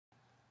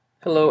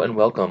Hello and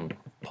welcome.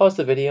 Pause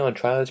the video and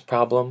try this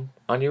problem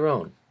on your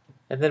own,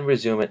 and then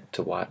resume it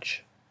to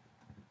watch.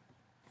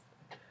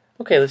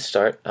 Okay, let's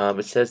start.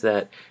 It says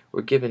that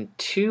we're given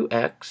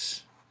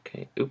 2x,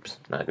 okay, oops,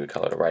 not a good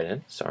color to write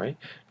in, sorry,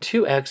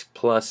 2x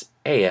plus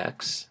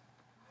ax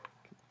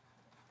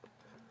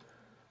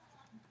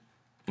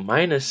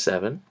minus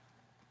 7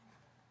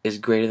 is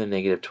greater than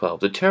negative 12.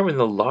 Determine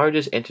the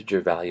largest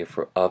integer value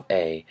of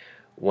a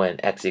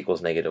when x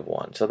equals negative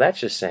 1. So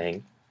that's just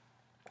saying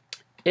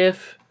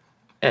if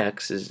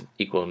x is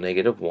equal to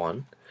negative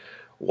 1,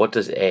 what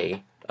does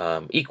a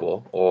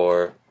equal,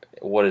 or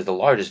what is the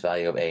largest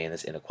value of a in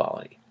this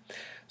inequality?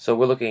 So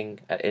we're looking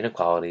at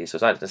inequality, so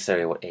it's not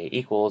necessarily what a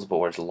equals, but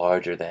what it's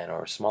larger than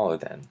or smaller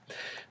than,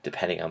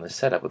 depending on the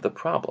setup of the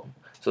problem.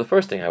 So the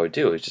first thing I would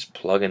do is just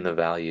plug in the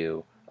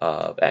value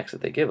of x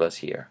that they give us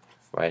here,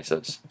 right? So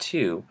it's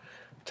 2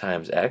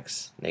 times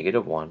x,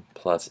 negative 1,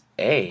 plus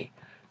a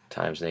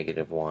times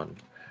negative 1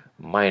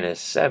 minus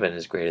 7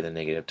 is greater than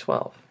negative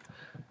 12.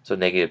 So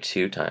negative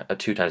 2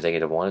 times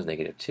negative 1 is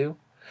negative 2.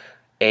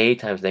 A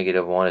times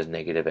negative 1 is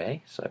negative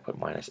a, so I put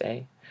minus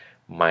a.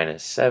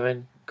 Minus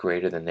 7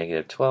 greater than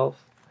negative 12.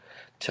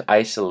 To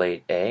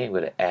isolate a, I'm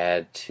going to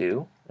add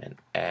 2 and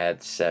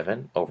add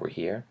 7 over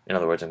here. In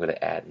other words, I'm going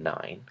to add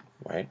 9,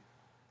 right?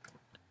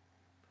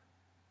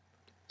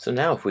 So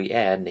now if we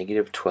add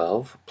negative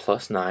 12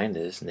 plus 9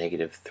 is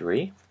negative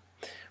 3.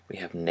 We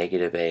have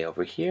negative a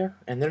over here,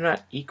 and they're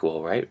not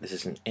equal, right? This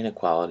is an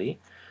inequality,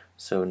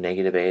 so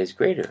negative a is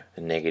greater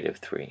than negative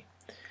 3.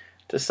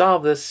 To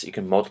solve this, you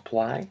can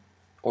multiply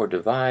or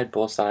divide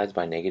both sides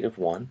by negative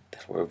 1.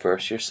 That will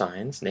reverse your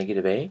signs.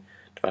 Negative a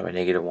divided by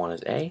negative 1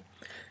 is a.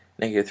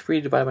 Negative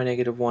 3 divided by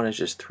negative 1 is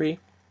just 3.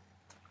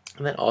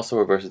 And that also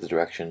reverses the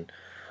direction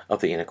of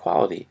the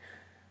inequality.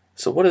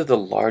 So what is the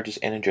largest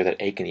integer that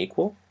a can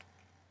equal?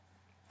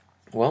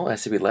 Well, it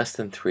has to be less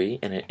than 3,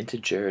 and an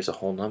integer is a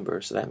whole number,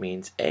 so that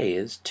means a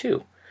is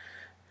 2.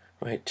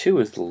 Right? 2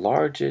 is the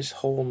largest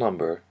whole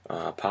number,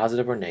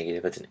 positive or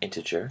negative. It's an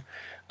integer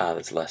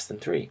that's less than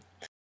 3.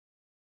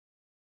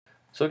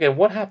 So again,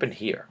 what happened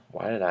here?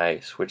 Why did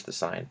I switch the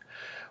sign?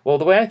 Well,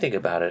 the way I think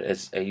about it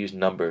is I use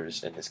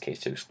numbers in this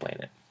case to explain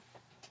it.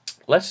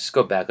 Let's just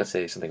go back. Let's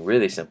say something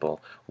really simple.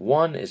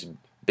 1 is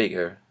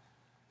bigger.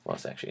 Well,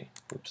 it's actually,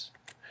 oops.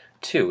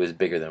 2 is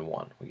bigger than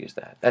 1. We use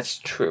that. That's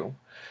true.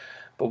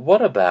 But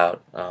what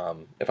about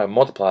if I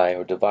multiply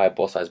or divide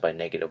both sides by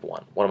negative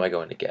 1? What am I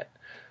going to get?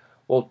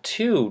 Well,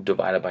 2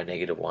 divided by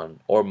negative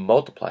 1 or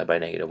multiplied by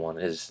negative 1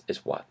 is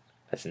what?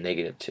 That's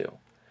negative 2.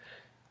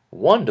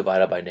 1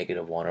 divided by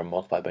negative 1 or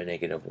multiplied by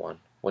negative 1,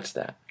 what's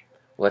that?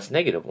 Well, that's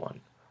negative 1.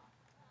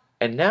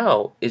 And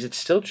now, is it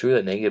still true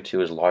that negative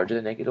 2 is larger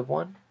than negative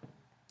 1?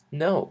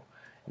 No.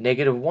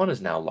 Negative 1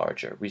 is now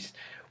larger.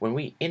 When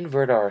we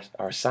invert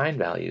our sign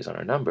values on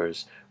our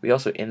numbers, we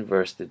also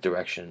inverse the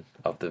direction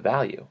of the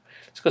value.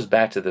 This goes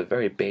back to the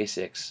very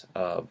basics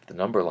of the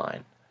number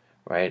line,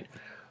 right?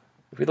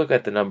 If we look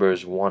at the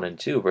numbers 1 and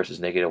 2 versus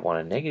negative 1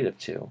 and negative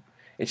 2,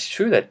 it's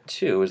true that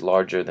 2 is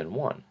larger than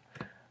 1,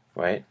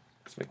 right?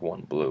 Let's make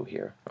 1 blue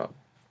here. Oh,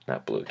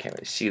 not blue, can't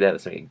really see that.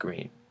 Let's make it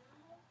green.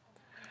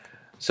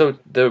 So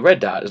the red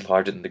dot is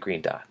larger than the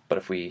green dot, but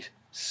if we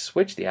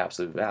switch the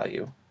absolute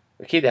value,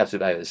 or keep the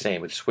absolute value the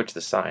same, but switch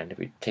the sign, if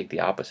we take the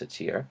opposites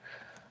here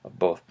of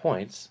both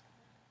points,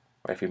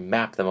 or if we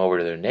map them over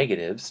to their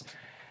negatives,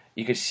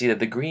 you can see that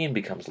the green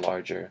becomes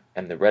larger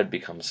and the red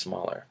becomes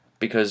smaller.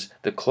 Because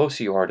the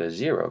closer you are to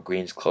 0,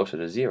 green's closer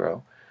to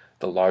 0,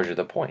 the larger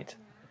the point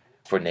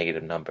for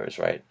negative numbers,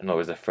 right? In other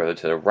words, the further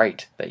to the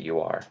right that you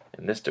are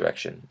in this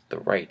direction, the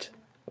right,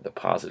 or the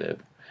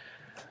positive,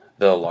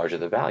 the larger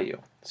the value.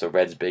 So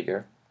red's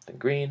bigger than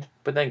green,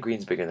 but then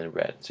green's bigger than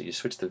red. So you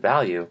switch the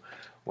value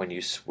when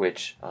you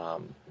switch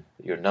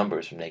your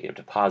numbers from negative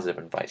to positive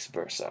and vice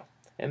versa.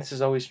 And this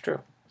is always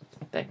true.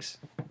 Thanks.